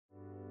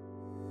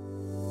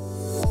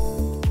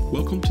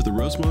Welcome to the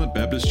Rosemont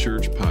Baptist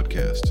Church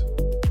podcast.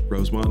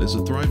 Rosemont is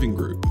a thriving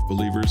group of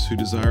believers who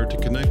desire to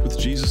connect with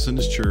Jesus and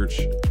His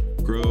church,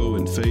 grow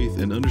in faith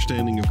and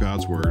understanding of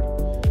God's Word,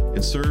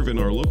 and serve in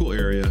our local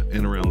area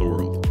and around the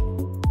world.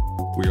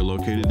 We are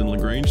located in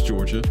LaGrange,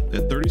 Georgia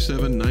at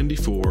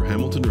 3794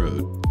 Hamilton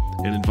Road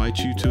and invite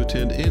you to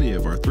attend any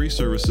of our 3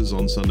 services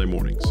on Sunday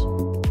mornings.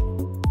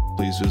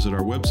 Please visit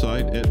our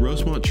website at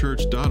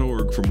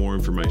rosemontchurch.org for more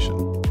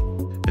information.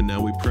 And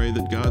now we pray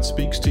that God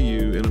speaks to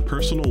you in a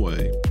personal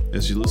way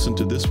as you listen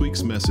to this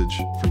week's message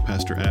from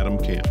Pastor Adam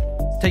Camp.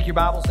 Take your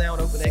Bibles now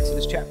and open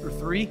Exodus chapter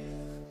 3.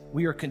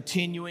 We are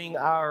continuing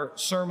our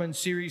sermon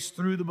series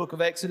through the book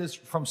of Exodus,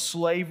 from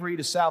slavery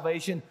to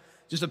salvation,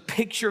 just a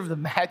picture of the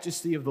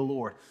majesty of the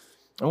Lord.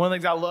 And one of the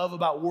things I love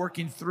about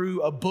working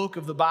through a book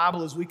of the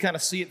Bible is we kind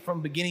of see it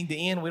from beginning to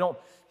end. We don't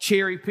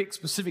cherry pick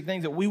specific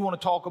things that we want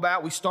to talk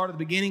about. We start at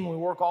the beginning and we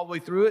work all the way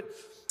through it.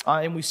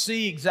 And we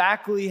see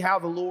exactly how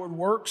the Lord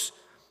works.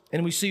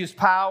 And we see His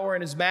power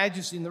and His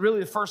majesty. And really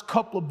the first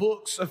couple of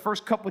books, the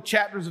first couple of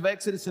chapters of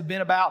Exodus have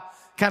been about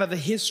kind of the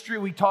history.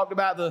 We talked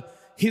about the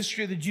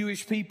history of the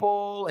Jewish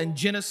people and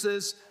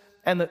Genesis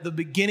and the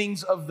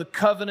beginnings of the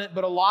covenant.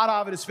 But a lot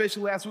of it,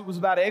 especially last week, was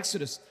about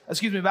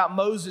about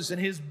Moses and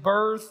his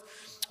birth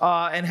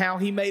and how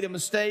he made a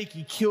mistake.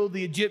 He killed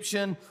the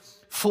Egyptian,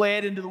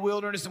 fled into the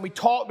wilderness. And we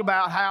talked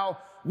about how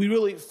we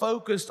really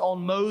focused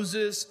on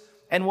Moses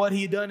and what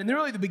he had done. And then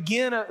really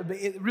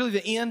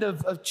the end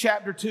of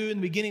chapter 2 and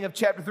the beginning of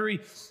chapter 3,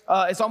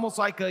 it's almost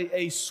like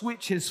a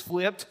switch has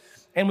flipped.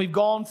 And we've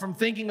gone from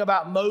thinking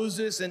about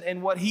Moses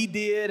and what he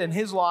did and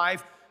his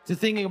life to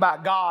thinking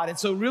about God. And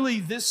so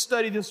really this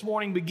study this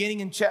morning, beginning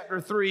in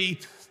chapter 3,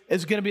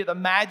 is going to be at the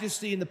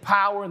majesty and the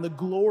power and the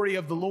glory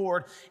of the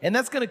Lord. And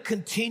that's going to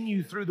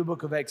continue through the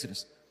book of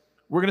Exodus.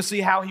 We're going to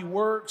see how He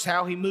works,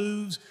 how He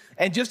moves,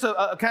 and just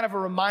a kind of a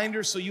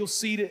reminder, so you'll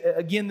see it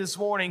again this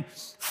morning.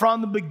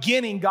 From the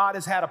beginning, God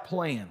has had a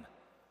plan.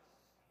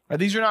 Now,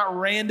 these are not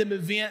random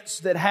events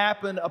that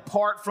happen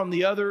apart from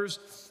the others.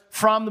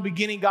 From the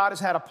beginning, God has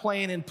had a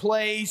plan in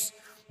place.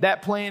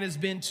 That plan has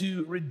been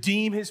to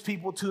redeem His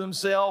people to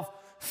Himself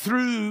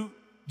through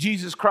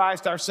Jesus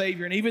Christ, our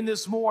Savior. And even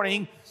this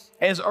morning,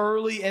 as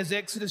early as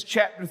Exodus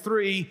chapter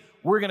 3,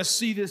 we're going to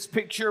see this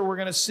picture. We're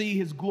going to see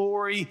His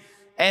glory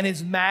and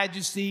His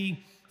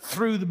majesty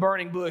through the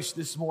burning bush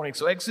this morning.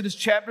 So Exodus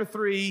chapter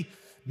 3,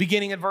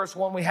 beginning at verse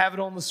 1, we have it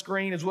on the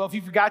screen as well. If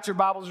you forgot your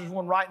Bibles, there's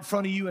one right in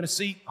front of you in a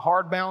seat,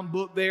 hardbound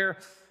book there.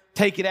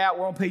 Take it out.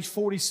 We're on page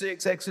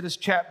 46, Exodus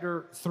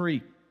chapter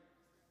 3.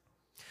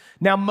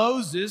 Now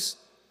Moses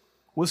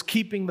was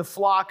keeping the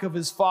flock of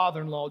his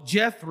father-in-law,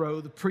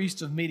 Jethro, the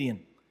priest of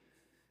Midian.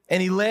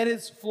 And he led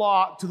his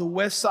flock to the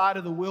west side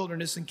of the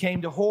wilderness and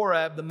came to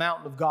Horeb, the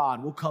mountain of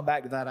God. We'll come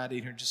back to that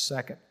idea here in just a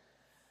second.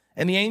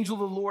 And the angel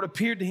of the Lord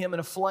appeared to him in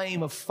a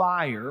flame of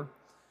fire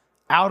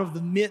out of the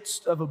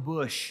midst of a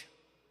bush.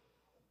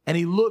 And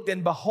he looked,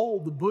 and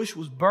behold, the bush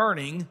was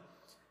burning,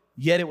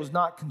 yet it was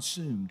not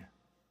consumed.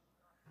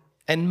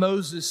 And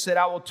Moses said,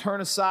 I will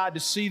turn aside to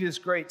see this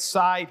great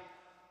sight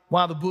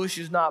while the bush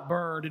is not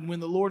burned. And when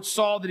the Lord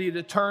saw that he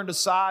had turned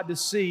aside to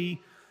see,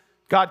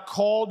 God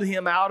called to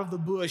him out of the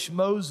bush,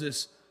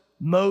 Moses,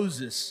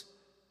 Moses.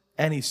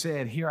 And he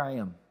said, Here I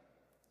am.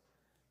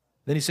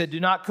 Then he said, Do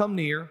not come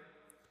near.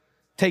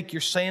 Take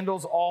your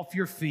sandals off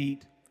your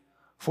feet,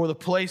 for the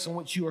place on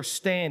which you are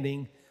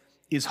standing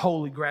is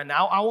holy ground.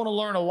 Now, I want to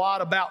learn a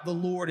lot about the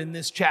Lord in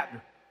this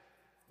chapter.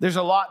 There's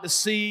a lot to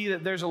see,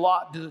 there's a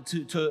lot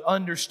to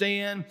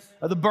understand.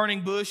 The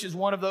burning bush is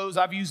one of those,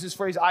 I've used this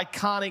phrase,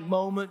 iconic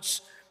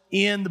moments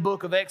in the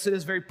book of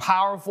Exodus. Very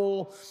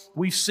powerful.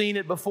 We've seen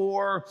it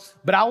before.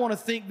 But I want to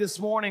think this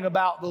morning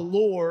about the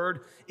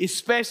Lord,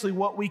 especially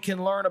what we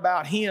can learn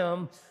about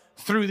Him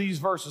through these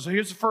verses. So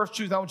here's the first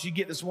truth I want you to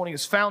get this morning.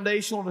 It's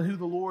foundational to who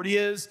the Lord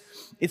is.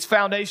 It's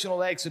foundational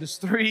to Exodus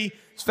 3.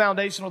 It's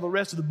foundational to the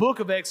rest of the book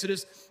of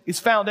Exodus. It's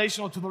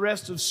foundational to the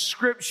rest of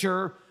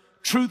Scripture.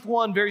 Truth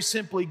one, very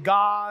simply,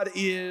 God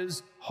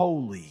is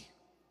holy.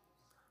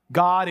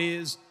 God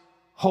is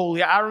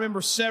holy. I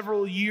remember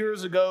several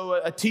years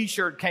ago, a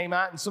t-shirt came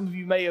out, and some of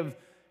you may have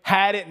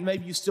had it, and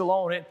maybe you still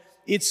own it.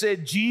 It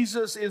said,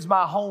 Jesus is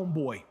my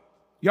homeboy.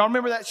 Y'all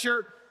remember that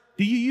shirt?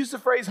 Do you use the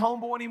phrase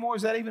homeboy anymore?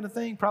 Is that even a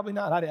thing? Probably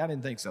not. I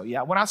didn't think so.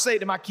 Yeah, when I say it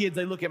to my kids,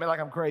 they look at me like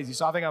I'm crazy.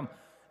 So I think I'm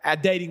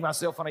dating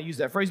myself when I use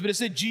that phrase. But it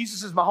said,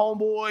 Jesus is my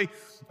homeboy.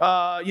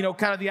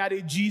 Kind of the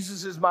idea,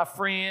 Jesus is my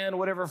friend,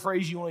 whatever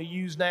phrase you want to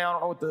use now. I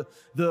don't know what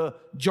the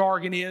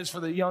jargon is for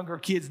the younger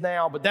kids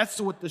now, but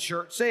that's what the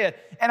shirt said.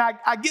 And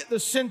I get the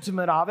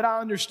sentiment of it. I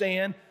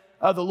understand.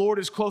 The Lord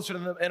is closer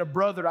than a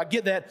brother. I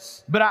get that.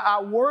 But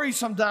I worry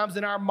sometimes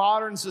in our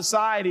modern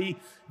society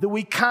that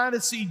we kind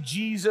of see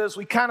Jesus,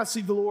 we kind of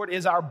see the Lord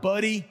as our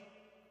buddy,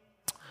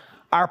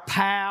 our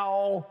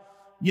pal,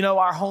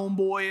 our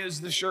homeboy,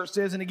 as the shirt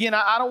says. And again,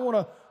 I don't want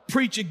to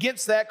preach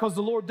against that because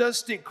the Lord does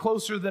stick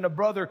closer than a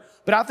brother.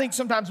 But I think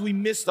sometimes we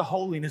miss the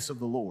holiness of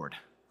the Lord.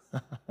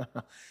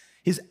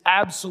 His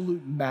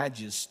absolute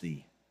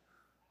majesty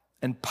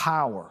and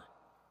power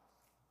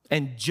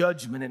and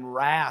judgment and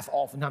wrath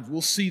oftentimes.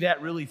 We'll see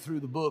that really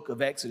through the book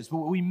of Exodus. But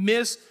we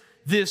miss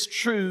this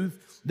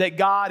truth that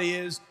God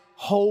is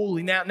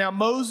holy. Now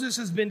Moses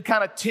has been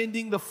kind of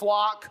tending the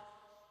flock.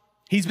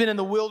 He's been in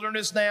the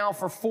wilderness now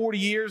for 40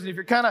 years. And if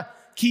you're kind of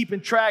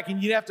keeping track,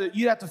 and you'd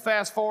have to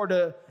fast forward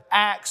to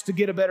Acts to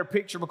get a better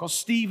picture, because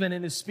Stephen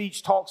in his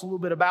speech talks a little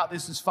bit about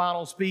this, his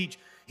final speech.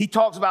 He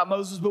talks about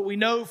Moses, but we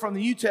know from the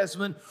New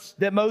Testament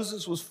that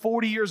Moses was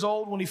 40 years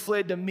old when he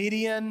fled to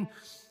Midian.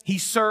 He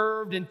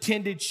served and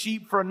tended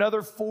sheep for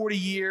another 40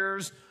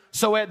 years.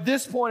 So at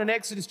this point in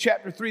Exodus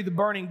chapter 3, the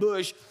burning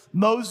bush,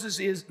 Moses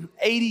is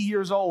 80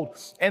 years old.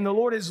 And the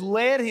Lord has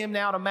led him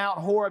now to Mount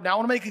Horeb. Now I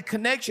want to make a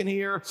connection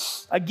here.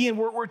 Again,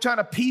 we're trying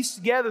to piece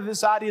together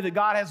this idea that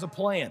God has a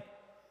plan.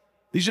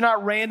 These are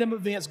not random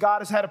events.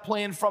 God has had a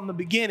plan from the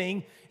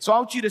beginning. So I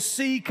want you to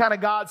see kind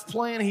of God's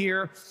plan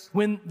here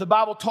when the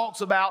Bible talks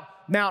about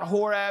Mount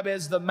Horeb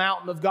as the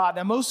mountain of God.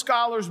 Now, most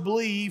scholars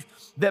believe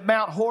that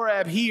Mount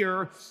Horeb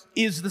here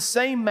is the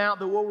same mount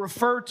that we'll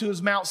refer to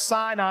as Mount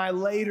Sinai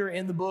later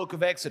in the book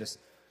of Exodus.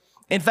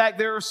 In fact,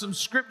 there are some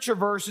scripture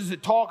verses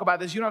that talk about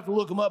this. You don't have to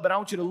look them up, but I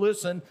want you to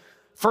listen.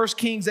 1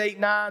 Kings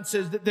 8:9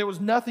 says that there was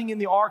nothing in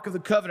the Ark of the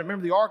Covenant.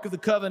 Remember, the Ark of the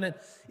Covenant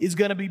is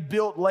going to be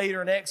built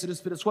later in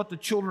Exodus, but it's what the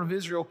children of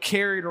Israel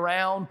carried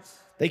around.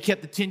 They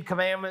kept the 10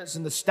 Commandments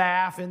and the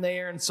staff in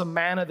there and some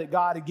manna that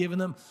God had given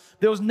them.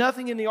 There was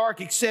nothing in the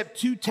ark except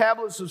 2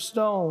 tablets of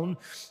stone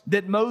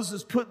that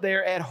Moses put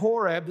there at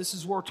Horeb. This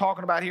is what we're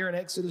talking about here in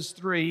Exodus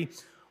 3,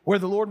 where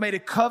the Lord made a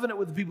covenant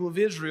with the people of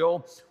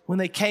Israel when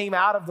they came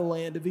out of the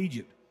land of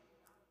Egypt.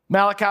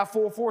 Malachi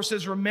 4:4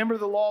 says, "Remember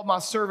the law of my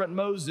servant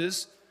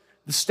Moses,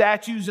 the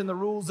statutes and the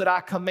rules that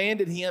I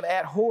commanded him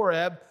at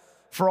Horeb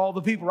for all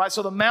the people," right?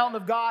 So the mountain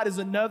of God is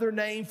another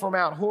name for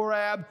Mount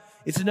Horeb.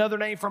 It's another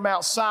name for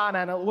Mount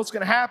Sinai. Now, what's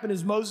going to happen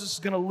is Moses is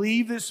going to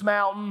leave this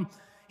mountain.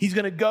 He's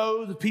going to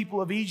go. The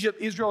people of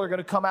Israel are going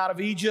to come out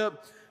of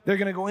Egypt. They're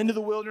going to go into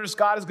the wilderness.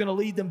 God is going to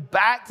lead them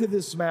back to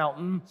this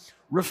mountain,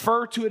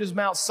 refer to it as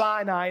Mount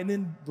Sinai, and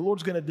then the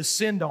Lord's going to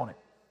descend on it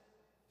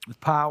with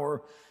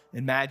power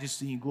and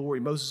majesty and glory.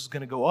 Moses is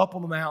going to go up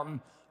on the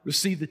mountain,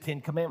 receive the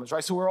 10 Commandments,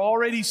 right? So we're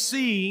already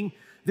seeing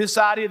this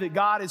idea that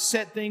God has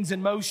set things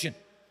in motion.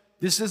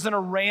 This isn't a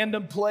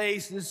random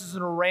place. This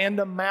isn't a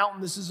random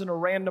mountain. This isn't a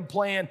random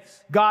plan.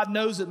 God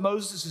knows that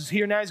Moses is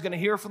here now. He's going to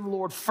hear from the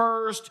Lord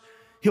first.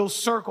 He'll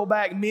circle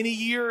back many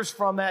years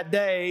from that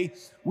day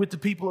with the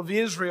people of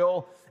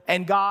Israel,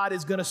 and God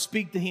is going to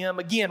speak to him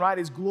again, right?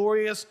 His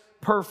glorious,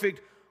 perfect,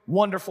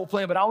 wonderful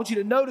plan. But I want you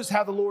to notice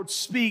how the Lord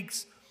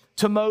speaks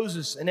to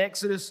Moses in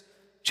Exodus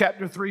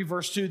chapter 3,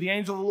 verse 2. The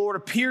angel of the Lord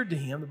appeared to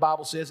him, the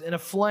Bible says, in a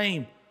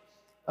flame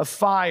of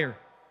fire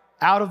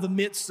out of the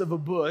midst of a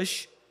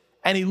bush.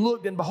 And he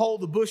looked, and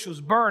behold, the bush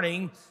was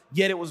burning,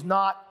 yet it was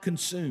not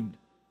consumed.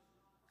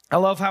 I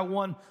love how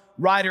one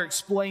writer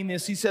explained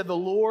this. He said, the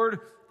Lord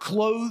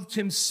clothed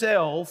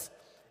himself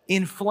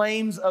in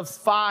flames of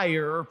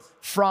fire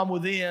from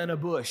within a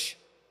bush.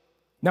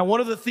 Now,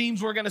 one of the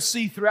themes we're going to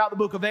see throughout the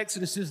book of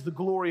Exodus is the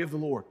glory of the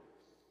Lord.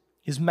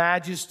 His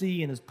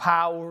majesty and his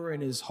power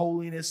and his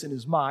holiness and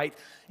his might.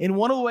 And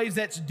one of the ways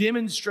that's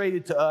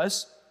demonstrated to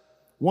us,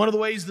 one of the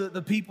ways that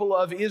the people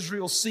of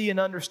Israel see and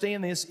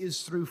understand this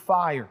is through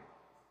fire.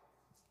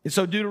 And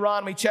so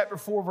Deuteronomy chapter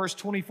 4, verse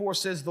 24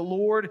 says, the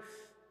Lord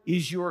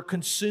is your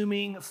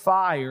consuming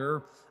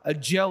fire, a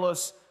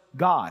jealous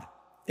God.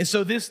 And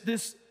so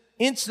this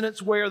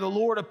instance where the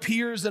Lord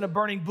appears in a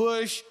burning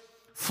bush,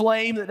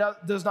 flame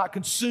that does not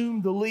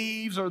consume the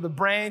leaves or the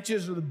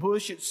branches or the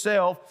bush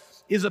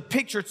itself, is a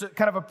picture. It's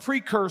kind of a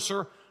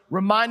precursor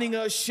reminding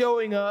us,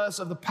 showing us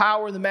of the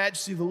power and the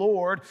majesty of the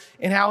Lord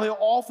and how he'll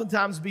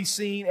oftentimes be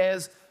seen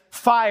as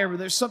fire. But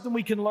there's something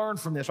we can learn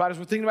from this, right? As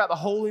we're thinking about the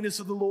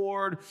holiness of the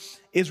Lord,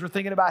 as we're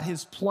thinking about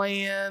his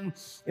plan,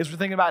 as we're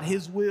thinking about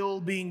his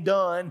will being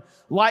done,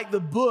 like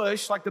the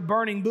bush, like the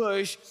burning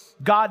bush,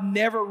 God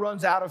never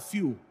runs out of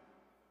fuel,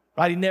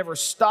 right? He never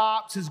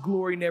stops. His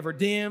glory never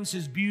dims.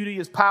 His beauty,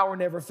 his power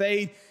never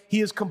fade. He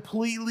is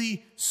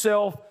completely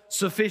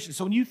self-sufficient.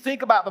 So when you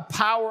think about the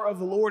power of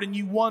the Lord and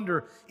you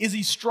wonder, is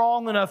he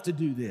strong enough to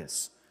do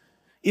this?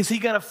 Is he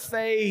going to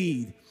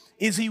fade?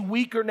 Is he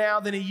weaker now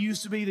than he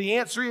used to be? The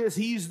answer is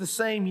he's the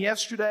same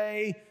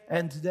yesterday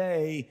and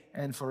today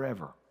and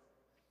forever.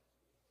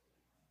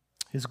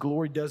 His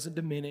glory doesn't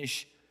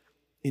diminish.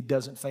 It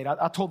doesn't fade.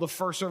 I told the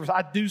first service,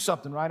 I do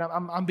something, right?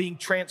 I'm being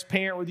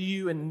transparent with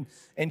you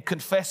and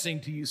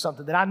confessing to you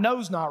something that I know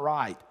is not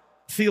right.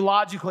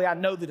 Theologically, I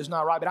know that it's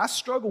not right, but I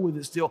struggle with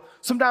it still.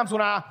 Sometimes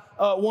when I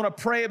want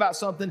to pray about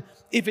something,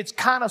 if it's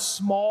kind of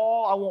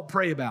small, I won't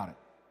pray about it.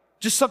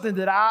 Just something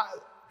that I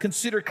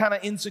consider kind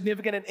of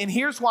insignificant. And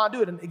here's why I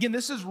do it. And again,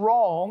 this is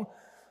wrong,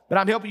 but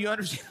I'm helping you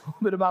understand a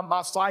little bit about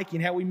my psyche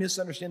and how we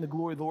misunderstand the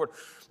glory of the Lord.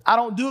 I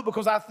don't do it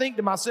because I think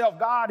to myself,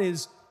 God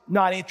is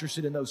not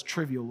interested in those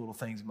trivial little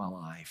things in my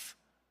life.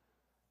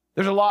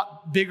 There's a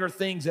lot bigger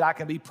things that I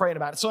can be praying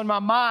about. So in my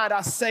mind,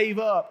 I save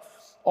up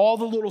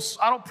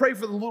I don't pray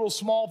for the little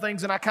small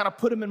things and I kind of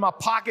put them in my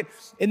pocket.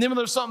 And then when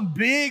there's something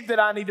big that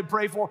I need to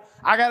pray for,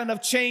 I got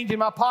enough change in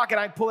my pocket.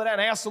 I pull it out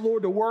and ask the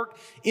Lord to work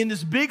in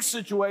this big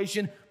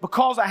situation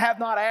because I have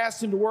not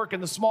asked him to work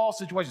in the small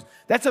situations.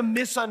 That's a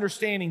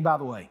misunderstanding, by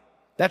the way.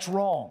 That's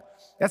wrong.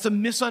 That's a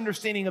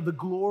misunderstanding of the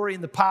glory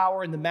and the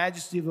power and the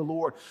majesty of the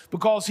Lord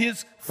because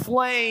his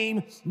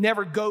flame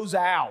never goes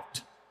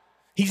out.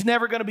 He's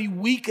never going to be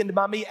weakened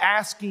by me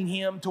asking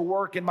him to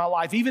work in my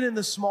life, even in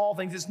the small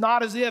things. It's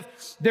not as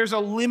if there's a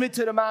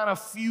limited amount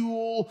of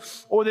fuel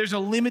or there's a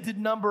limited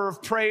number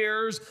of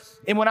prayers.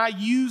 And when I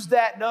use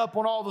that up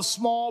on all the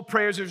small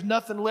prayers, there's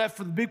nothing left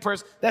for the big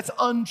prayers. That's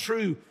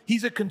untrue.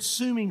 He's a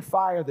consuming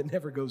fire that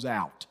never goes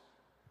out.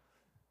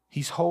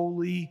 He's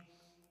holy,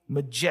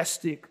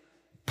 majestic,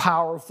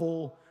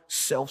 powerful,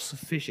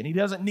 self-sufficient. He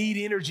doesn't need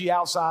energy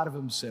outside of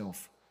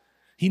himself.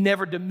 He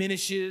never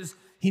diminishes.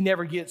 He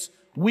never gets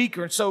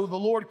weaker. And so the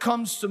Lord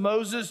comes to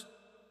Moses.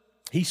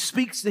 He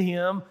speaks to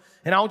him.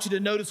 And I want you to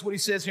notice what he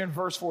says here in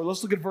verse 4.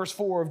 Let's look at verse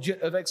 4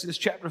 of Exodus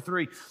chapter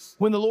 3.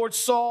 When the Lord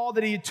saw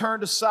that he had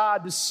turned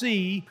aside to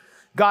see,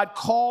 God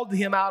called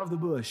him out of the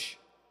bush.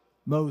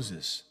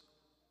 Moses,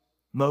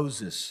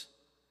 Moses.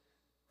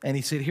 And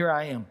he said, here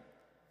I am.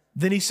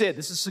 Then he said,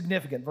 this is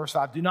significant, verse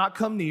 5, do not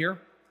come near.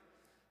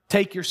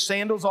 Take your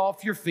sandals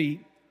off your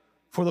feet,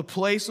 for the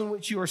place on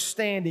which you are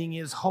standing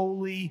is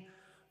holy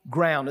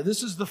ground. Now,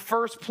 this is the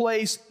first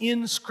place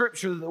in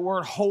Scripture that the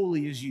word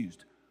holy is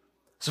used.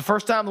 It's the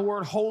first time the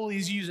word holy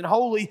is used, and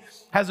holy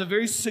has a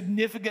very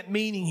significant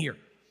meaning here.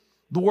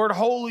 The word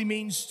holy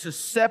means to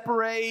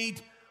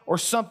separate or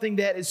something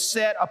that is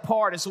set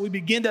apart. And so we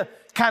begin to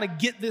kind of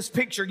get this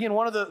picture. Again,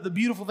 one of the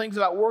beautiful things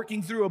about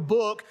working through a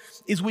book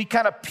is we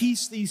kind of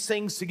piece these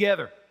things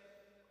together.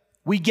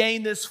 We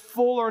gain this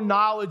fuller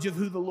knowledge of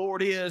who the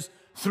Lord is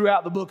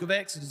throughout the book of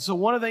Exodus. So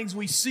one of the things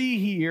we see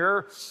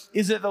here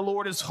is that the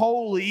Lord is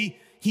holy,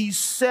 he's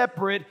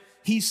separate,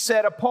 he's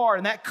set apart.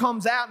 And that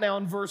comes out now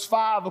in verse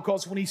 5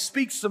 because when he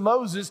speaks to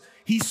Moses,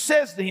 he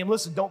says to him,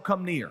 listen, don't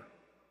come near.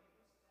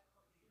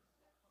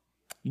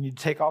 You need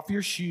to take off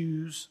your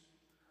shoes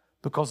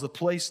because the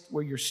place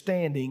where you're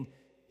standing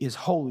is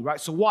holy,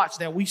 right? So watch.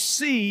 Now we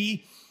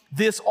see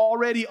this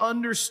already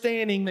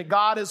understanding that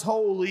God is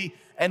holy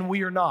and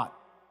we are not.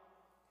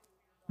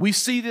 We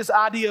see this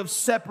idea of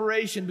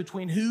separation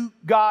between who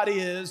God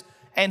is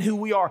and who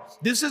we are.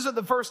 This isn't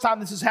the first time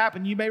this has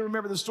happened. You may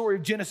remember the story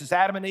of Genesis,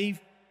 Adam and Eve.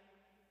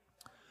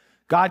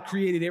 God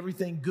created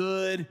everything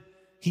good.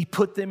 He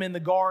put them in the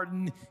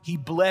garden. He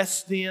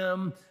blessed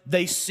them.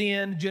 They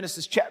sinned.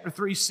 Genesis chapter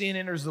 3, sin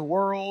enters the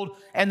world.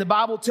 And the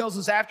Bible tells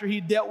us after he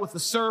dealt with the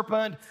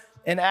serpent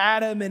and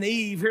Adam and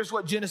Eve, here's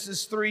what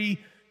Genesis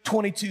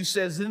 3:22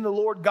 says. Then the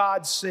Lord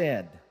God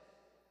said,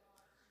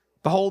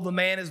 behold, the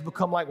man has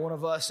become like one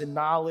of us in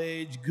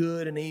knowledge,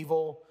 good and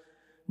evil.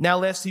 Now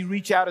lest he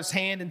reach out his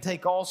hand and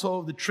take also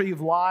of the tree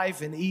of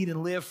life and eat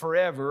and live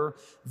forever.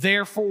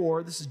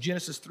 Therefore, this is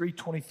Genesis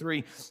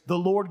 3:23, the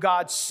Lord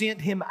God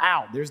sent him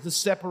out. There's the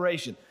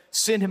separation.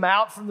 Sent him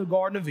out from the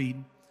Garden of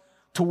Eden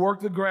to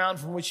work the ground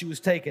from which he was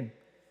taken.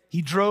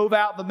 He drove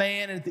out the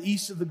man, and at the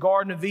east of the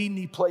Garden of Eden,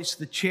 he placed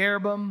the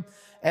cherubim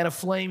and a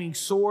flaming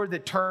sword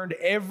that turned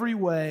every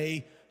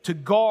way to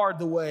guard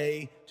the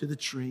way to the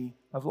tree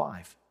of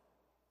life.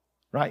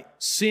 Right?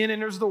 Sin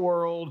enters the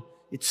world.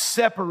 It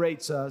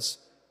separates us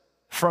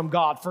from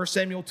God. 1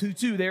 Samuel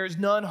 2:2, there is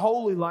none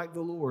holy like the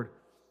Lord.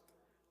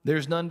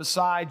 There's none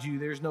beside you.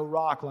 There's no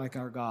rock like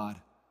our God.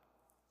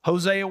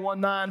 Hosea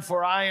 1:9,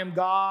 for I am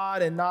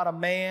God and not a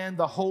man,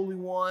 the Holy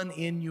One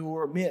in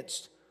your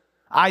midst.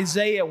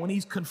 Isaiah, when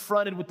he's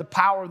confronted with the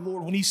power of the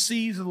Lord, when he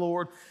sees the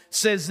Lord,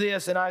 says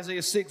this in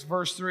Isaiah 6,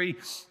 verse 3,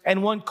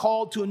 and one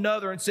called to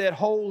another and said,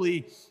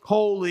 holy,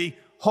 holy,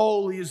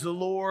 holy is the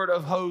Lord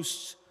of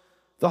hosts.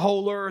 The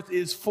whole earth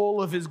is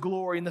full of his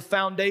glory, and the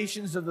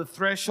foundations of the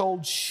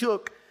threshold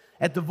shook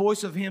at the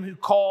voice of him who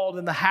called,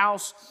 and the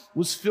house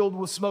was filled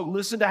with smoke.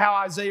 Listen to how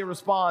Isaiah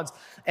responds.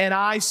 And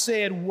I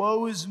said,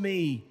 woe is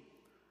me,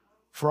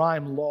 for I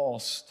am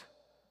lost.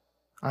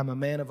 I'm a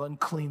man of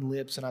unclean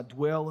lips, and I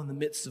dwell in the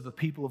midst of a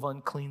people of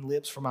unclean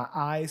lips, for my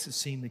eyes have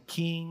seen the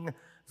King,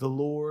 the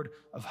Lord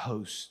of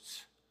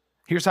hosts.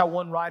 Here's how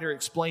one writer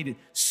explained it.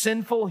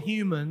 Sinful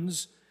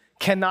humans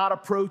cannot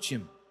approach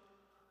him.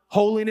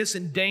 Holiness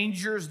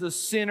endangers the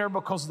sinner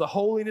because the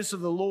holiness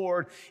of the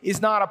Lord is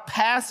not a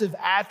passive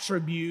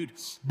attribute,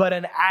 but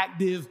an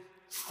active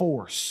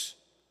force.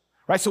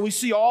 Right? So we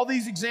see all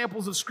these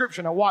examples of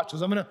Scripture. Now watch,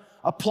 because I'm going to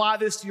apply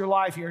this to your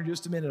life here in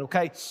just a minute,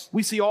 okay?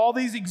 We see all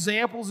these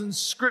examples in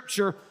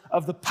Scripture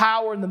of the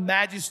power and the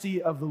majesty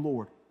of the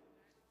Lord.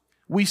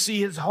 We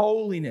see his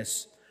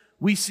holiness.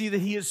 We see that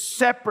he is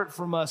separate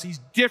from us. He's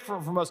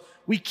different from us.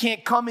 We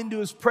can't come into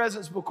his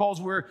presence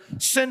because we're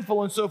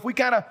sinful. And so if we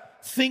kind of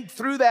think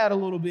through that a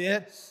little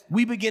bit,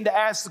 we begin to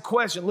ask the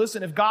question,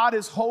 listen, if God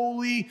is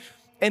holy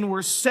and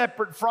we're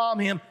separate from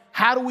him,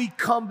 how do we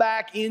come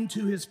back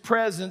into his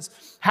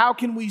presence? How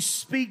can we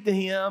speak to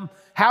him?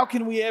 How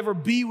can we ever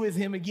be with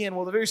him again?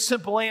 Well, the very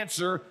simple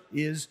answer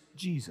is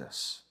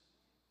Jesus.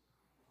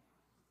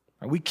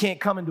 We can't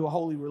come into a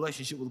holy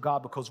relationship with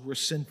God because we're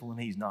sinful and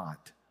He's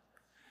not.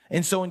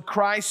 And so when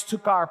Christ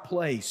took our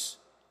place,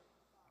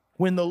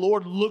 when the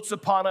Lord looks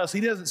upon us,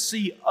 He doesn't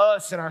see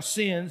us and our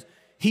sins.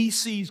 He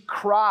sees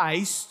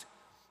Christ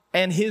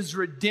and His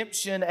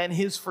redemption and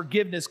His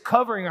forgiveness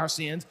covering our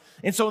sins.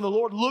 And so when the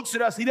Lord looks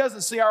at us, He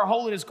doesn't see our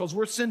holiness because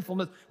we're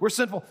sinful.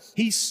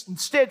 He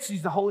instead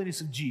sees the holiness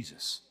of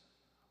Jesus.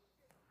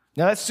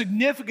 Now that's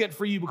significant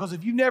for you because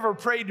if you've never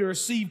prayed to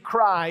receive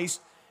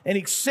Christ and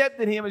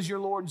accepted Him as your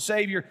Lord and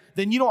Savior,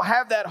 then you don't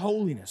have that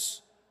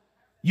holiness.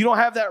 You don't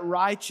have that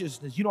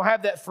righteousness. You don't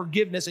have that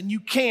forgiveness. And you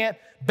can't,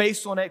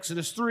 based on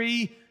Exodus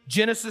 3,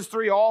 Genesis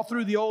 3, all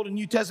through the Old and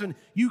New Testament,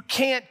 you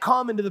can't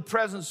come into the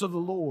presence of the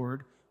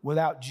Lord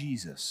without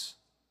Jesus.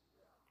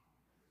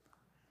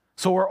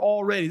 So we're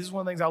already, this is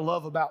one of the things I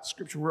love about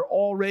Scripture, we're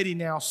already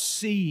now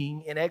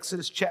seeing in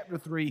Exodus chapter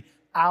 3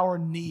 our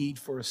need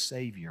for a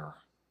Savior.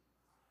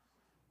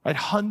 Right?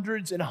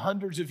 Hundreds and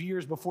hundreds of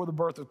years before the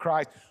birth of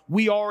Christ,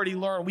 we already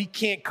learned we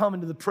can't come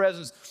into the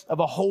presence of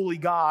a holy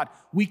God.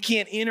 We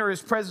can't enter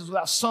His presence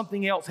without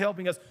something else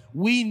helping us.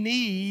 We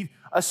need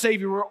a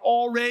Savior. We're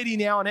already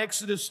now in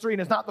Exodus 3,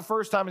 and it's not the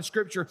first time in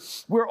Scripture.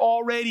 We're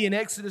already in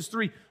Exodus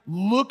 3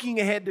 looking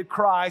ahead to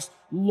Christ,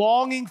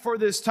 longing for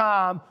this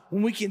time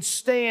when we can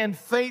stand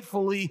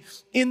faithfully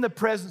in the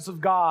presence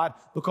of God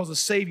because the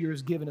Savior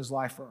has given His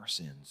life for our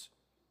sins.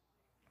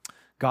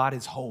 God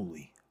is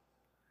holy.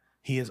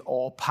 He is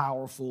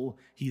all-powerful.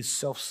 He is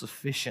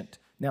self-sufficient.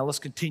 Now let's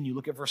continue.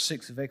 Look at verse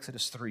 6 of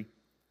Exodus 3.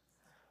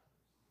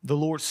 The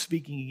Lord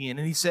speaking again.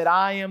 And He said,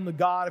 I am the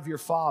God of your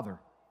father,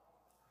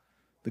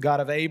 the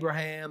God of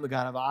Abraham, the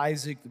God of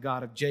Isaac, the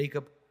God of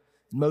Jacob.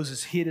 And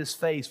Moses hid his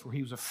face for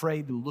he was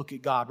afraid to look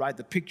at God, right?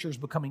 The picture is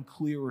becoming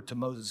clearer to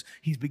Moses.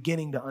 He's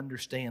beginning to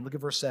understand. Look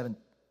at verse 7.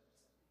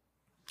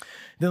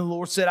 Then the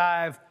Lord said,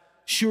 I have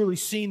surely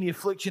seen the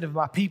affliction of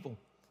my people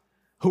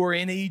who are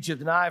in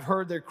Egypt, and I have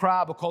heard their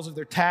cry because of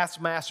their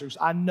taskmasters.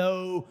 I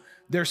know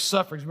their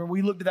sufferings. Remember,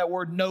 we looked at that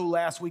word know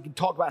last week and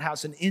talked about how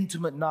it's an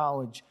intimate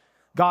knowledge.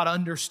 God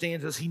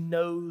understands us. He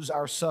knows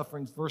our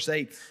sufferings. Verse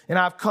 8, and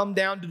I've come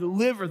down to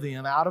deliver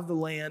them out of the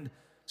hand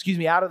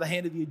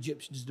of the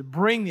Egyptians, to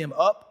bring them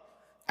up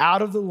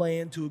out of the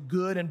land to a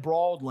good and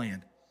broad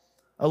land,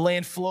 a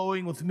land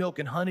flowing with milk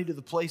and honey, to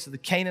the place of the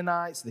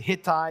Canaanites, the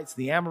Hittites,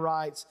 the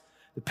Amorites,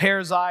 the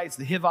Perizzites,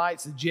 the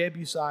Hivites, the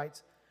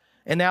Jebusites.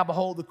 And now,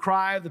 behold, the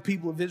cry of the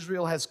people of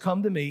Israel has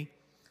come to me.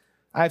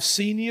 I have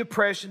seen the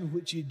oppression with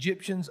which the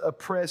Egyptians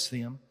oppress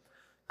them.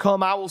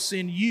 Come, I will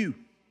send you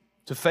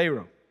to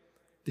Pharaoh,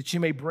 that you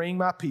may bring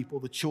my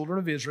people, the children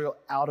of Israel,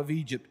 out of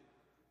Egypt.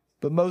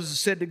 But Moses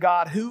said to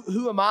God,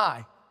 Who am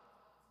I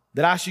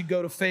that I should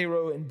go to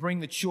Pharaoh and bring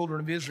the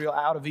children of Israel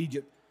out of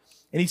Egypt?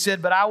 And He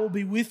said, but I will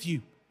be with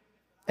you,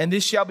 and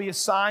this shall be a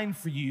sign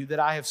for you that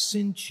I have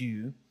sent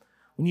you.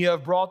 When you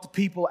have brought the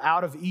people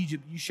out of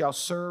Egypt, you shall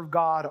serve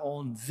God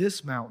on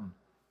this mountain.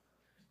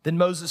 Then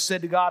Moses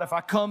said to God, if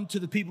I come to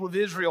the people of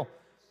Israel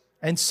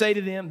and say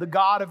to them, the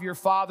God of your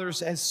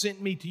fathers has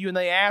sent me to you, and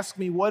they ask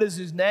me, what is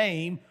His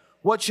name?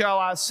 What shall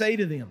I say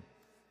to them?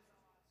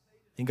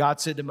 And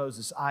God said to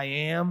Moses, I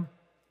am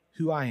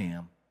who I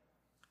am.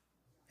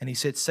 And He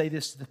said, say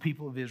this to the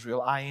people of Israel,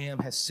 I am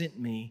has sent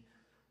me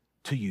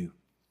to you.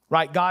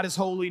 Right, God is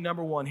holy,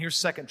 number one. Here's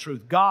second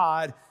truth.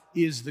 God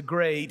is the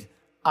great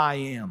I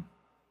am.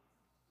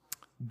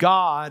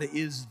 God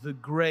is the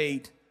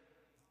great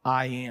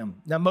I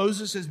am. Now,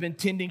 Moses has been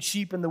tending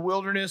sheep in the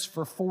wilderness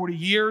for 40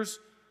 years,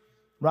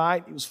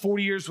 right? It was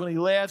 40 years when he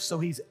left, so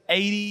he's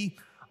 80.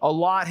 A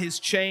lot has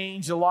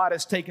changed. A lot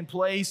has taken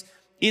place.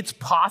 It's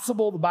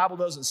possible, the Bible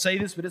doesn't say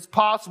this, but it's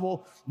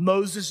possible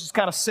Moses just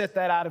kind of set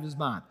that out of his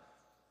mind.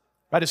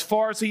 Right? As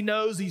far as he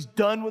knows, he's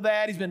done with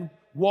that. He's been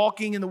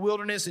walking in the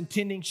wilderness and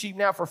tending sheep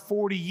now for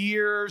 40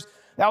 years.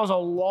 That was a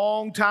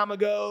long time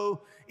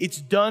ago. It's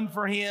done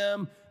for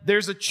him.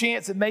 There's a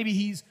chance that maybe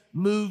he's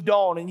moved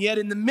on. And yet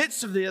in the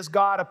midst of this,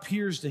 God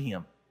appears to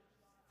him.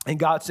 And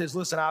God says,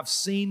 listen, I've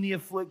seen the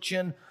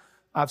affliction.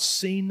 I've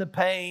seen the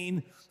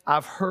pain.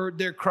 I've heard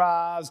their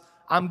cries.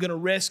 I'm going to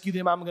rescue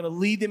them. I'm going to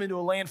lead them into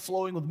a land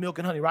flowing with milk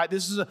and honey, right?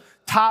 This is a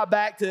tie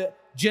back to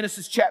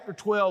Genesis chapter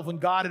 12 when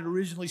God had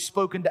originally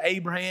spoken to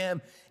Abraham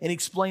and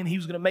explained He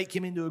was going to make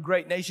him into a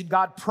great nation.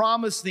 God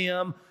promised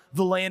them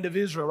the land of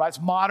Israel, right?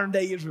 It's modern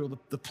day Israel.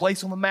 The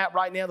place on the map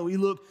right now that we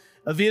look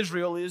of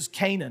Israel is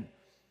Canaan.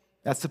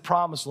 That's the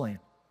promised land.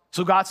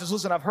 So God says,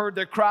 listen, I've heard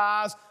their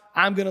cries.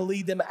 I'm going to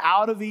lead them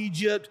out of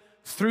Egypt,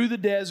 through the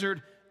desert,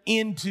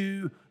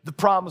 into the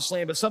promised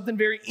land. But something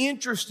very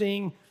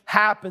interesting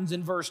happens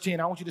in verse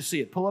 10. I want you to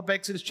see it. Pull up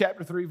Exodus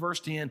chapter 3,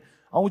 verse 10.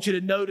 I want you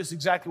to notice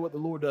exactly what the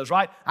Lord does,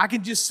 right? I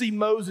can just see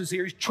Moses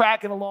here. He's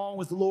tracking along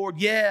with the Lord.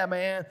 Yeah,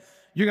 man.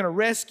 You're going to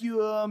rescue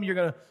them. You're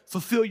going to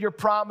fulfill your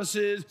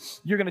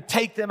promises. You're going to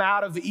take them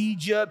out of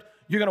Egypt.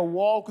 You're going to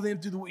walk with them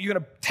you're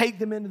going to take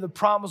them into the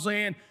promised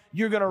land.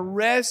 You're going to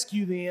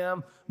rescue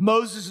them.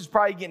 Moses is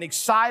probably getting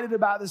excited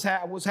about this,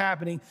 what's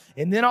happening.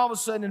 And then all of a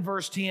sudden in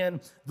verse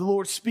 10, the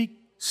Lord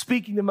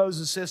speaking to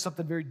Moses says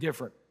something very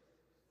different.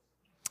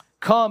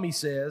 Come, He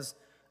says,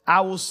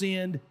 I will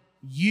send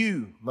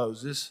you,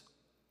 Moses,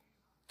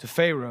 to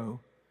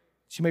Pharaoh,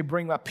 that you may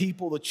bring my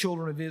people, the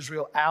children of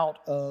Israel, out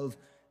of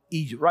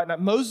Egypt. Right now,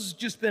 Moses has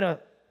just been a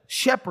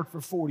shepherd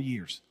for 40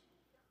 years.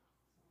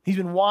 He's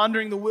been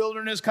wandering the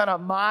wilderness, kind of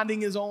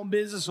minding his own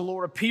business. The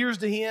Lord appears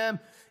to him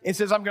and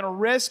says, I'm going to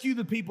rescue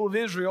the people of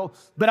Israel,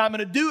 but I'm going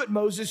to do it,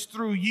 Moses,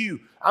 through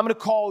you. I'm going to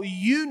call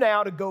you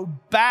now to go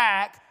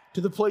back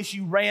to the place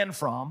you ran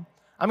from.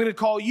 I'm going to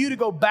call you to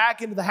go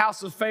back into the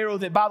house of Pharaoh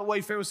that, by the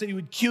way, Pharaoh said he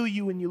would kill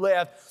you when you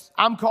left.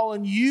 I'm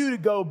calling you to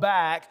go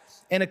back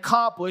and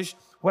accomplish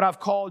what I've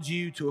called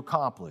you to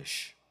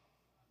accomplish.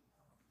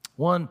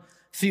 One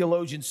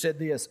theologian said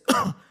this,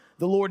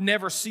 the Lord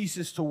never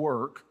ceases to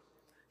work.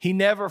 He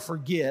never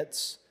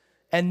forgets,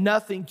 and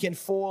nothing can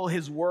foil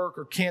his work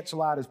or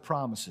cancel out his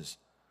promises.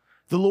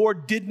 The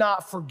Lord did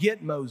not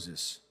forget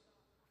Moses.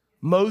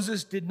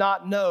 Moses did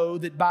not know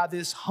that by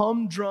this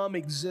humdrum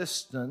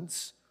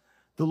existence,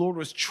 the Lord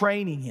was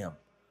training him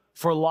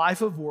for a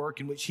life of work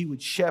in which he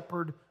would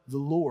shepherd the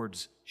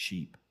Lord's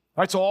sheep.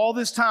 All right, so all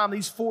this time,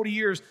 these 40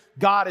 years,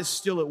 God is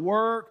still at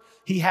work.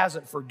 He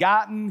hasn't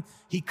forgotten.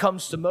 He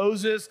comes to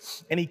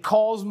Moses, and he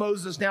calls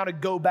Moses now to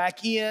go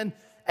back in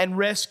and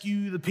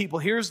rescue the people.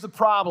 Here's the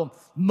problem.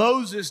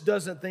 Moses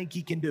doesn't think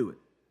he can do it.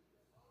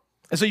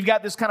 And so you've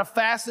got this kind of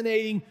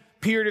fascinating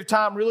period of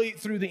time, really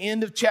through the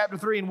end of chapter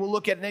 3, and we'll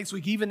look at it next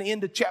week, even the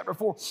end of chapter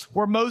 4,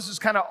 where Moses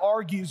kind of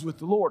argues with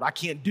the Lord. I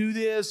can't do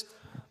this.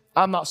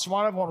 I'm not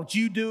smart enough. Why don't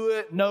you do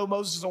it? No,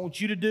 Moses, I want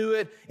you to do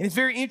it. And it's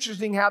very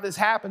interesting how this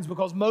happens,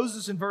 because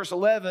Moses in verse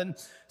 11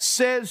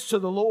 says to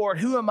the Lord,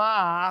 who am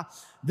I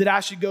that I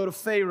should go to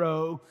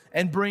Pharaoh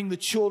and bring the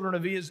children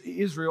of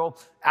Israel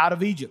out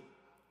of Egypt?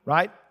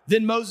 Right?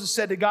 Then Moses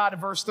said to God in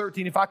verse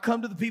 13, if I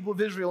come to the people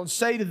of Israel and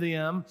say to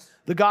them,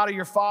 the God of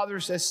your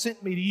fathers has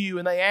sent me to you,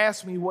 and they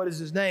ask me, what is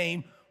his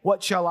name?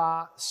 What shall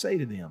I say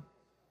to them?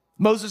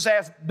 Moses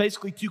asked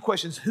basically two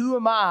questions. Who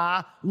am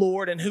I,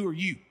 Lord, and who are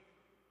you?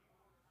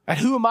 And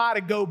who am I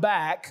to go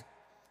back?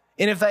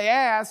 And if they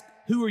ask,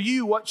 who are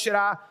you? What should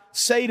I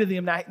say to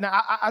them? Now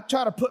I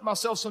try to put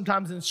myself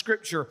sometimes in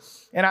Scripture,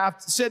 and I've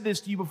said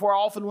this to you before. I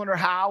often wonder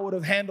how I would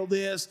have handled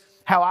this,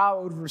 how I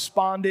would have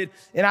responded.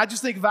 And I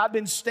just think if I'd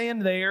been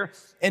standing there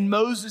and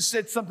Moses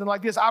said something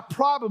like this, I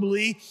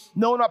probably,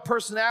 knowing my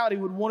personality,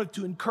 would want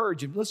to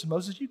encourage him. Listen,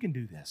 Moses, you can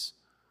do this.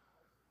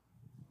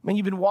 I mean,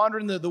 you've been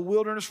wandering the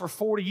wilderness for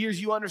 40 years.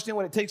 You understand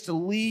what it takes to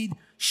lead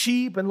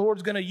sheep, and the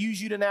Lord's going to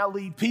use you to now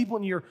lead people,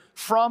 and you're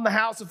from the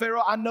house of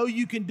Pharaoh. I know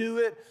you can do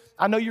it.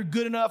 I know you're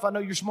good enough. I know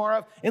you're smart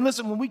enough. And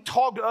listen, when we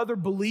talk to other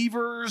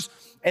believers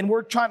and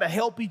we're trying to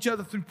help each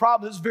other through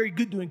problems, it's very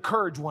good to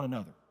encourage one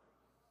another.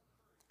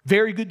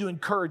 Very good to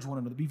encourage one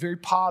another. Be very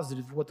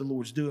positive of what the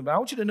Lord's doing. But I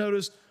want you to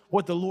notice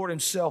what the Lord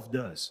himself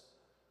does.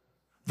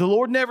 The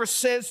Lord never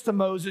says to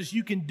Moses,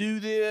 you can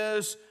do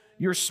this,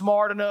 you're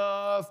smart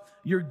enough,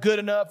 you're good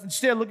enough.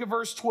 Instead, look at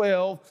verse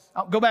 12.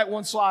 I'll go back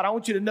one slide. I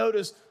want you to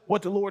notice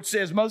what the Lord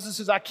says. Moses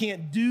says, I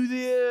can't do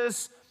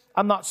this.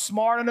 I'm not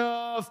smart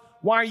enough.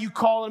 Why are you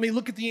calling me?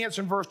 Look at the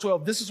answer in verse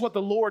 12. This is what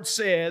the Lord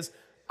says,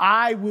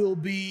 I will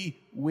be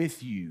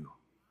with you.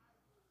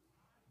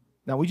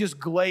 Now, we just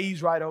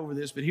glaze right over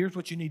this, but here's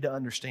what you need to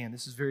understand.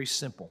 This is very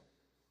simple.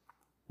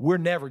 We're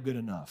never good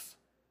enough.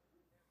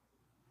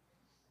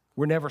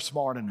 We're never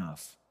smart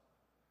enough.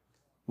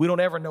 We don't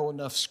ever know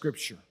enough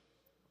Scripture.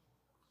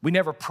 We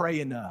never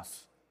pray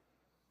enough.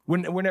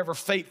 We're never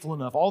faithful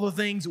enough. All the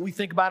things that we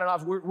think about in our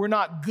lives, we're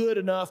not good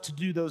enough to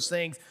do those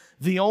things.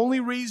 The only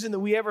reason that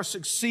we ever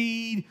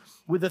succeed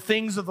with the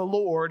things of the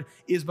Lord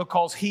is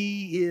because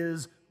He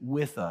is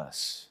with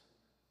us.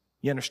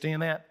 You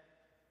understand that?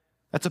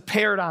 That's a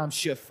paradigm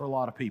shift for a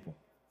lot of people.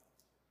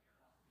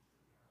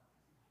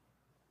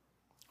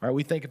 All right,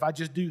 we think if I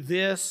just do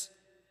this,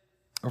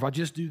 or if I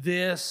just do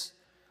this,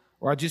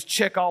 or I just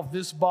check off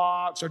this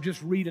box, or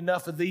just read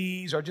enough of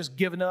these, or just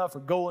give enough, or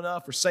go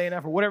enough, or say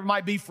enough, or whatever it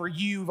might be for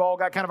you. We've all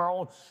got kind of our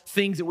own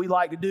things that we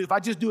like to do. If I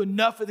just do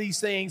enough of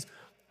these things,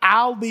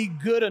 I'll be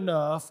good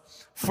enough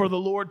for the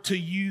Lord to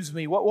use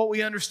me. What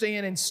we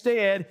understand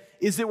instead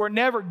is that we're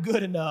never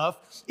good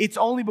enough. It's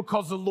only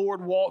because the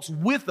Lord walks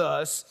with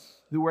us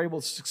that we're able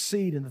to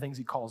succeed in the things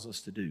He calls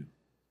us to do.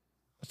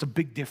 That's a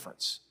big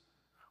difference.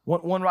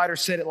 One writer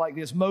said it like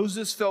this: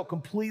 Moses felt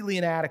completely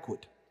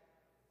inadequate.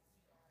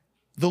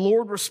 The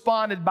Lord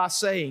responded by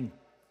saying,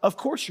 of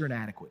course you're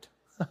inadequate.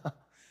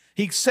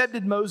 He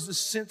accepted Moses'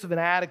 sense of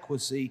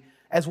inadequacy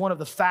as one of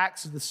the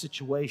facts of the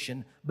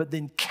situation, but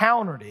then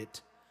countered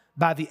it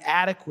by the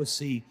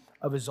adequacy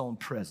of His own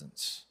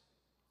presence.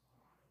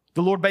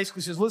 The Lord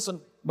basically says,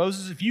 listen,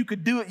 Moses, if you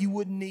could do it, you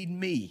wouldn't need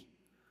me.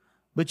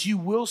 But you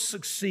will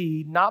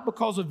succeed, not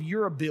because of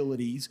your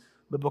abilities,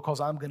 but because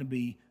I'm going to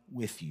be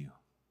with you.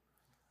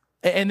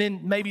 And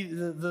then maybe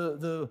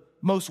the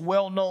most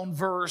well-known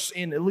verse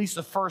in at least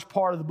the first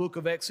part of the book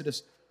of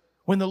Exodus,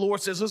 when the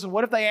Lord says, listen,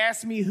 what if they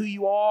ask me who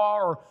you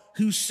are or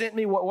who sent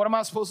me? What am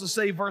I supposed to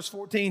say? Verse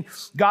 14,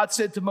 God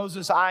said to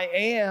Moses, I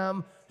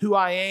am who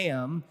I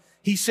am.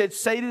 He said,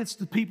 say this to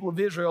the people of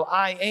Israel,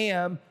 I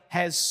am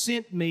has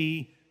sent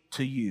me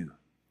to you.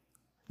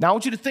 Now, I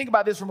want you to think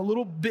about this from a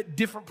little bit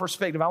different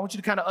perspective. I want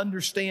you to kind of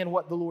understand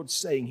what the Lord's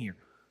saying here.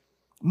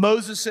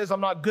 Moses says, I'm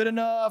not good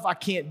enough. I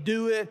can't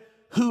do it.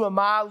 Who am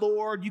I,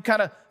 Lord? You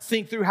kind of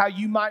think through how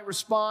you might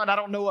respond. I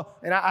don't know.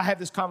 And I have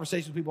this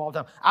conversation with people all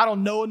the time. I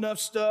don't know enough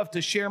stuff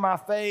to share my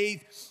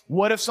faith.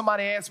 What if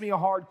somebody asks me a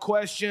hard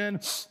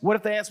question? What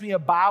if they ask me a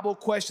Bible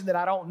question that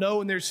I don't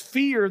know? And there's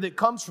fear that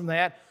comes from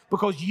that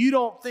because you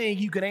don't think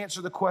you can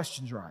answer the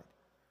questions right.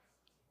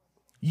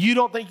 You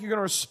don't think you're going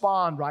to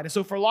respond right. And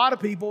so for a lot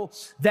of people,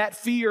 that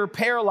fear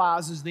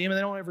paralyzes them and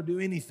they don't ever do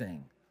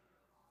anything.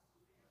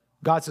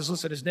 God says,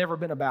 listen, it's never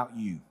been about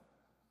you.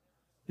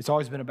 It's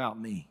always been about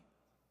me.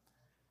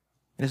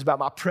 And it's about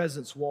my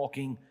presence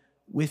walking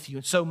with you.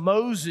 And so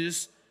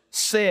Moses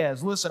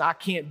says, listen, I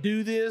can't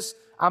do this.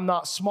 I'm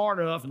not smart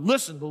enough. And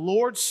listen, the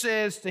Lord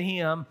says to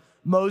him,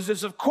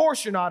 Moses, of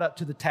course you're not up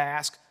to the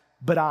task,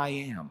 but I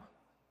am.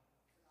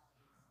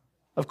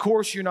 Of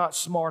course you're not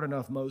smart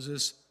enough,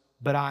 Moses,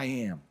 but I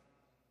am.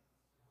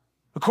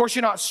 Of course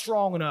you're not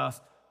strong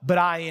enough, but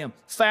I am.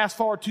 Fast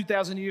forward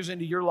 2,000 years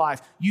into your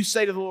life. You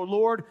say to the Lord,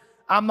 Lord,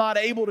 I'm not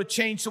able to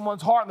change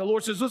someone's heart. And the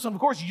Lord says, listen, of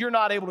course you're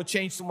not able to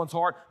change someone's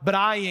heart, but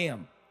I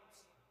am.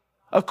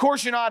 Of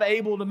course you're not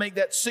able to make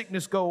that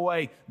sickness go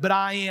away, but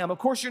I am. Of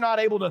course you're not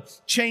able to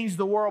change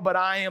the world, but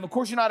I am. Of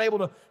course you're not able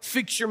to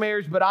fix your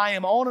marriage, but I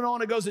am.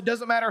 On it goes. It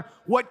doesn't matter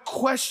what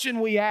question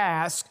we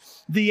ask.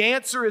 The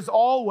answer is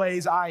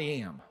always, I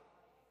am.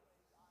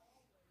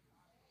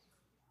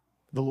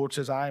 The Lord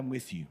says, I am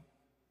with you.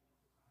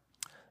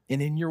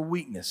 And in your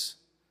weakness,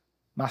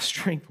 my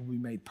strength will be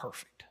made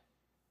perfect.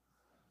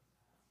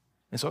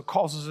 And so it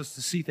causes us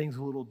to see things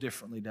a little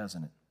differently,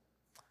 doesn't it?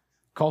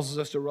 It causes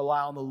us to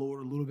rely on the Lord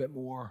a little bit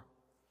more,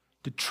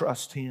 to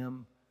trust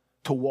Him,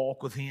 to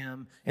walk with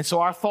Him. And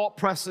so our thought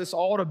process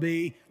ought to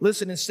be,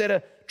 listen, instead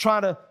of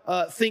trying to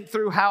think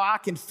through how I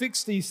can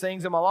fix these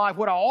things in my life,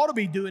 what I ought to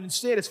be doing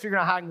instead is figuring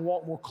out how I can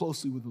walk more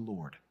closely with the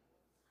Lord.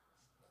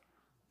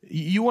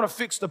 You want to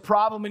fix the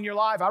problem in your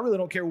life? I really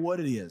don't care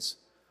what it is.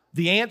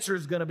 The answer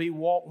is going to be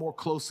walk more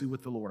closely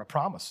with the Lord. I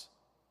promise.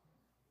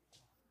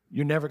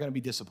 You're never going to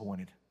be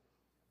disappointed.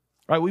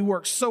 Right? We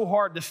work so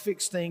hard to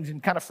fix things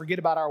and kind of forget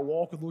about our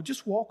walk with the Lord.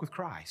 Just walk with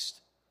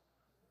Christ.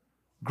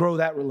 Grow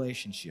that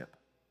relationship.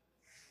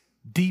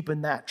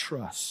 Deepen that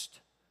trust.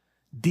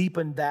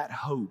 Deepen that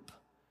hope.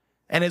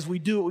 And as we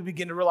do it, we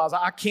begin to realize,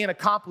 I can't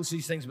accomplish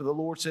these things, but the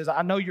Lord says,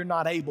 I know you're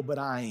not able, but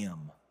I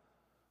am.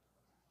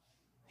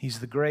 He's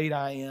the great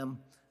I am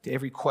to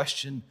every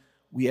question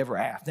we ever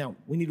ask. Now,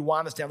 we need to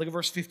wind this down. Look at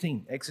verse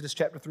 15, Exodus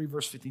chapter 3,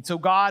 verse 15. So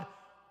God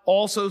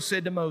also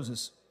said to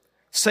Moses,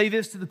 say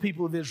this to the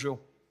people of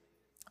Israel,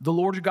 the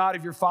Lord your God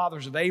of your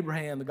fathers, of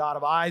Abraham, the God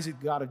of Isaac,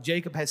 the God of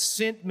Jacob, has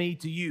sent me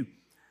to you.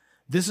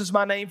 This is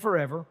my name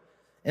forever,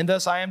 and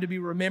thus I am to be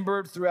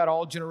remembered throughout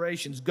all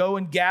generations. Go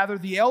and gather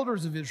the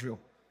elders of Israel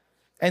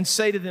and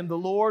say to them, the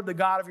Lord, the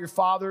God of your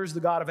fathers, the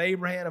God of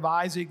Abraham, of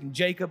Isaac, and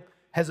Jacob,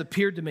 has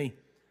appeared to me,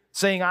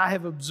 saying, I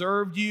have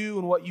observed you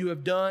and what you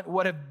have done,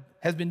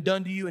 has been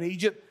done to you in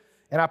Egypt,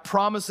 and I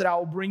promise that I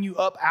will bring you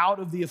up out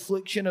of the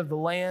affliction of the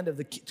land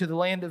to the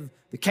land of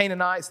the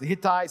Canaanites, the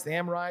Hittites, the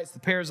Amorites, the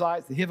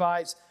Perizzites, the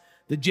Hivites,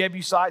 the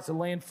Jebusites, the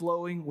land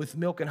flowing with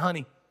milk and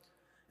honey.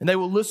 And they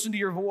will listen to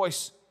your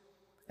voice.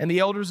 And the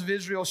elders of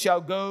Israel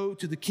shall go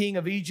to the king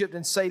of Egypt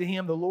and say to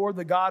him, the Lord,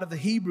 the God of the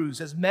Hebrews,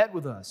 has met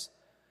with us.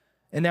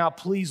 And now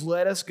please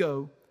let us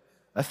go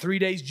a 3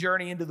 days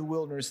journey into the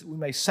wilderness that we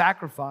may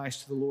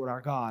sacrifice to the Lord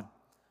our God.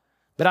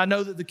 But I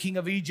know that the king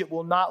of Egypt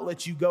will not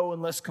let you go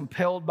unless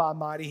compelled by a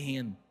mighty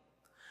hand.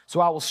 So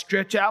I will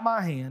stretch out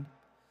my hand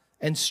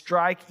and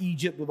strike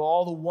Egypt with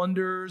all the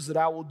wonders that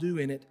I will do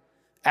in it.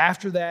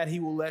 After that, he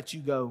will let you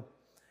go.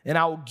 And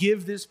I will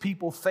give this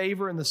people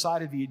favor in the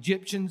sight of the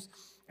Egyptians.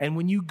 And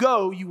when you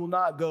go, you will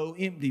not go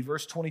empty.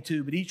 Verse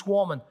 22, but each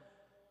woman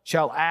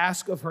shall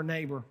ask of her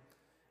neighbor,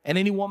 and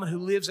any woman who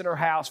lives in her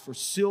house, for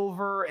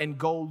silver and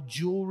gold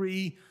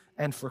jewelry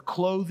and for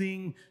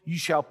clothing, you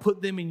shall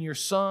put them in your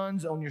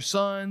sons, and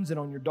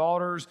on your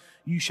daughters.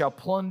 You shall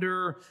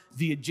plunder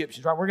the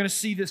Egyptians. Right? We're going to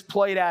see this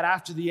played out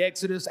after the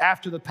Exodus,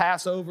 after the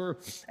Passover,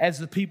 as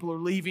the people are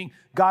leaving.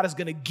 God is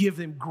going to give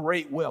them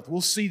great wealth.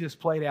 We'll see this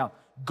played out.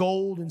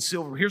 Gold and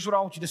silver. Here's what I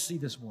want you to see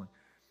this morning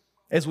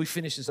as we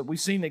finish this up. We've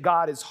seen that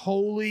God is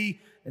holy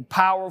and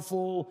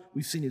powerful.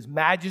 We've seen His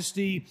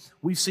majesty.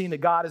 We've seen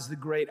that God is the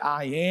great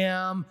I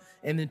am.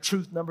 And then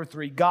truth number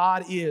 3,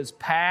 God is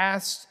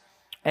past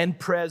and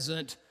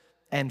present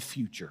and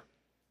future.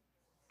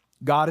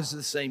 God is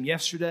the same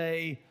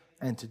yesterday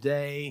and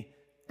today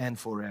and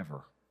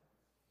forever.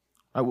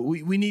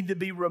 We need to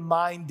be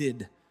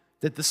reminded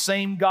that the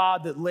same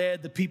God that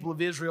led the people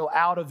of Israel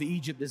out of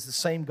Egypt is the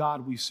same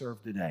God we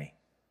serve today.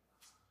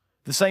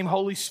 The same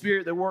Holy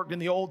Spirit that worked in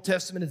the Old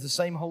Testament is the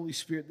same Holy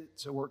Spirit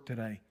that's at work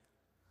today.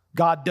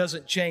 God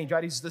doesn't change,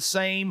 right? He's the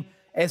same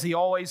as He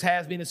always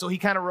has been. And so He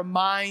kind of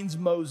reminds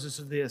Moses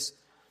of this.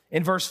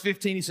 In verse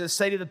 15, He says,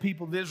 say to the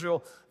people of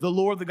Israel, the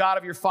Lord, the God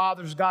of your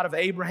fathers, God of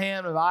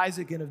Abraham, of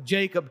Isaac, and of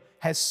Jacob,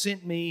 has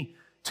sent me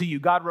to you.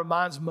 God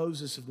reminds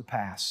Moses of the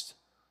past.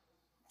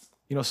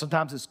 You know,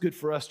 sometimes it's good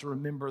for us to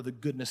remember the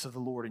goodness of the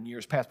Lord in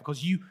years past,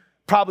 because you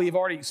probably have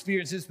already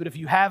experienced this, but if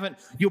you haven't,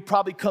 you'll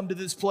probably come to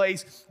this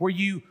place where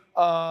you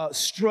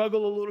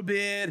struggle a little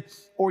bit,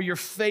 or your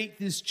faith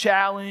is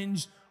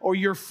challenged, or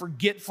you're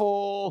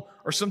forgetful,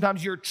 or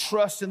sometimes your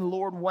trust in the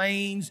Lord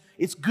wanes.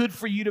 It's good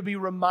for you to be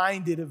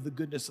reminded of the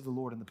goodness of the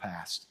Lord in the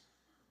past.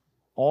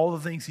 All the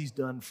things He's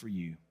done for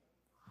you,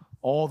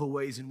 all the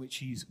ways in which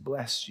He's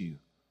blessed you.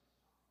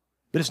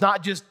 But it's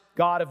not just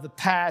God of the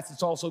past,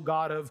 it's also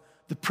God of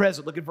the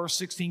present. Look at verse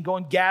 16. Go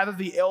and gather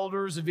the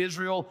elders of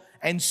Israel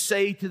and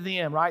say to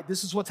them, right?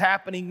 This is what's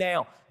happening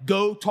now.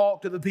 Go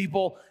talk to the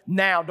people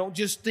now. Don't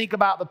just think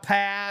about the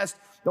past.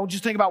 Don't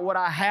just think about what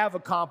I have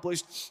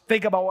accomplished.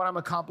 Think about what I'm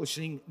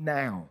accomplishing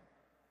now.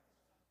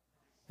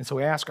 And so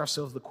we ask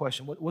ourselves the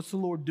question, what's the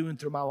Lord doing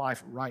through my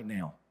life right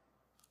now?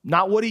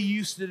 Not what He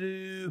used to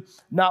do,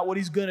 not what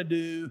He's going to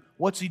do.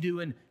 What's He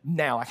doing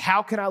now? Like,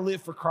 how can I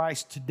live for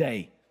Christ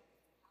today?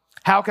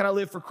 How can I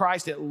live for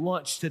Christ at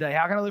lunch today?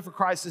 How can I live for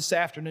Christ this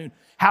afternoon?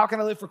 How can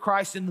I live for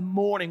Christ in the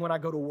morning when I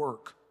go to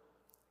work,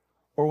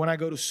 or when I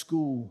go to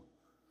school,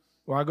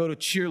 or I go to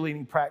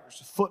cheerleading practice,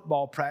 or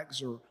football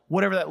practice, or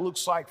whatever that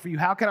looks like for you?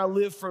 How can I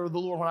live for the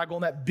Lord when I go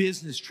on that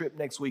business trip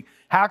next week?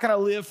 How can I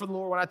live for the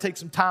Lord when I take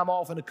some time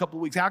off in a couple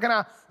of weeks? How can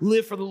I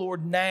live for the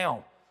Lord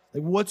now?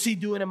 Like, what's He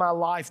doing in my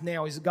life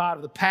now? He's the God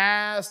of the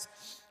past.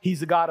 He's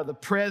the God of the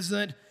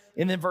present.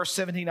 And then verse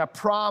 17, I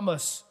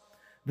promise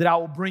that I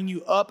will bring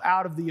you up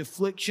out of the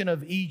affliction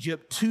of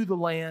Egypt to the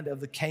land of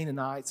the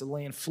Canaanites, a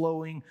land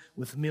flowing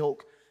with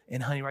milk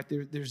and honey. Right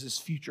there, there's this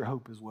future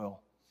hope as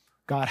well.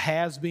 God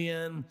has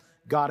been,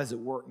 God is at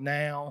work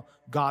now,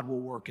 God will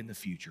work in the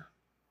future.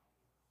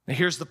 Now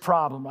here's the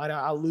problem, right?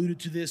 I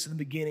alluded to this in the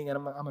beginning, and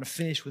I'm going to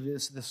finish with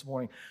this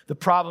morning. The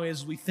problem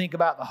is, we think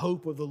about the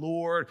hope of the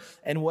Lord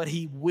and what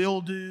He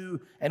will do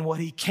and what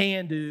He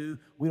can do.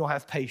 We don't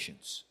have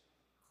patience.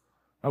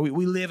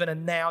 We live in a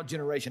now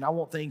generation. I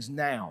want things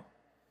now.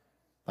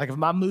 Like, if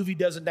my movie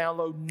doesn't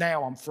download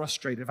now, I'm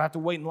frustrated. If I have to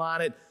wait in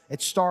line at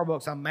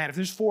Starbucks, I'm mad. If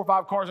there's 4 or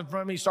 5 cars in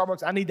front of me,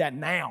 Starbucks, I need that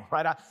now,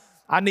 right?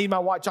 I need my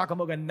white chocolate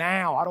mocha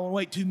now. I don't want to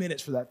wait 2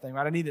 minutes for that thing,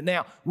 right? I need it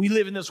now. We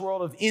live in this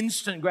world of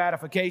instant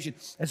gratification.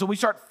 And so we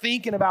start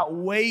thinking about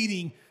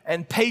waiting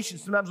and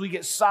patience. Sometimes we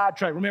get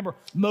sidetracked. Remember,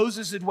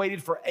 Moses had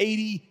waited for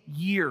 80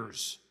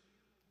 years.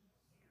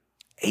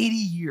 80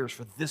 years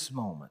for this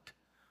moment.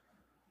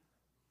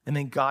 And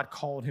then God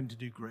called him to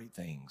do great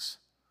things.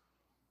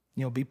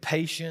 You know, be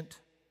patient.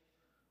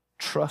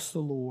 Trust the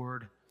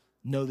Lord.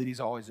 Know that He's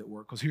always at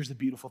work. Because here's the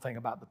beautiful thing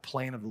about the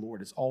plan of the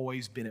Lord. It's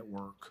always been at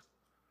work.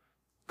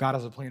 God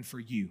has a plan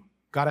for you.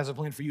 God has a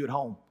plan for you at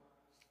home.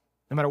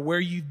 No matter where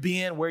you've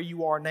been, where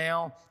you are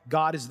now,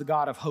 God is the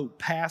God of hope,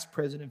 past,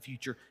 present, and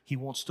future. He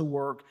wants to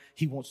work.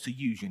 He wants to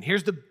use you. And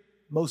here's the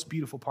most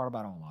beautiful part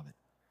about all of it.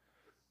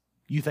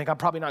 You think, I'm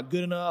probably not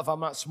good enough,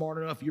 I'm not smart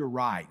enough. You're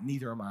right.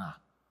 Neither am I.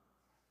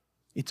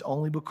 It's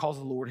only because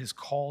the Lord has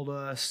called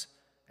us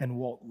and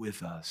walked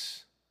with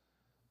us.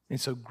 And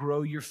so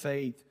grow your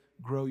faith,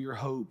 grow your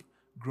hope,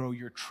 grow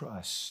your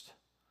trust.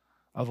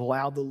 I've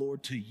allowed the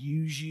Lord to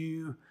use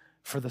you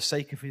for the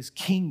sake of His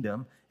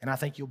kingdom, and I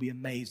think you'll be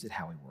amazed at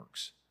how He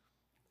works.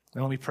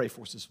 Now let me pray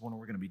for us this morning.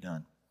 We're going to be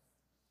done.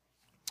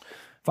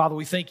 Father,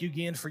 we thank You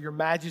again for Your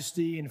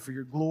majesty and for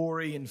Your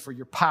glory and for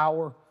Your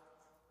power.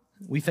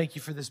 We thank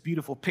You for this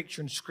beautiful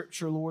picture in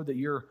Scripture, Lord, that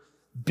You're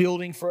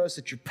building for us,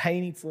 that You're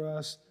painting for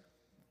us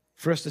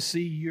to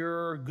see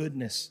Your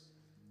goodness,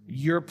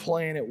 Your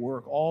plan at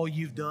work, all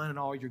You've done and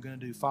all You're going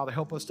to do. Father,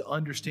 help us to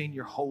understand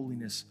Your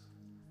holiness.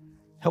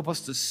 Help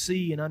us to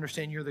see and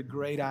understand You're the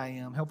great I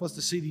am. Help us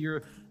to see that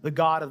You're the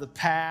God of the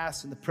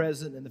past and the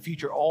present and the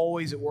future,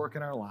 always at work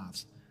in our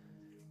lives.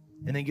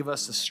 And then give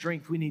us the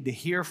strength we need to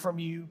hear from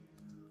You,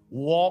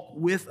 walk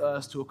with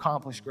us to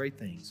accomplish great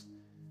things.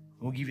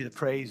 And we'll give You the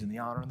praise and the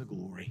honor and the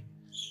glory.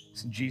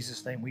 It's in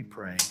Jesus' name we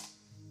pray.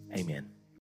 Amen.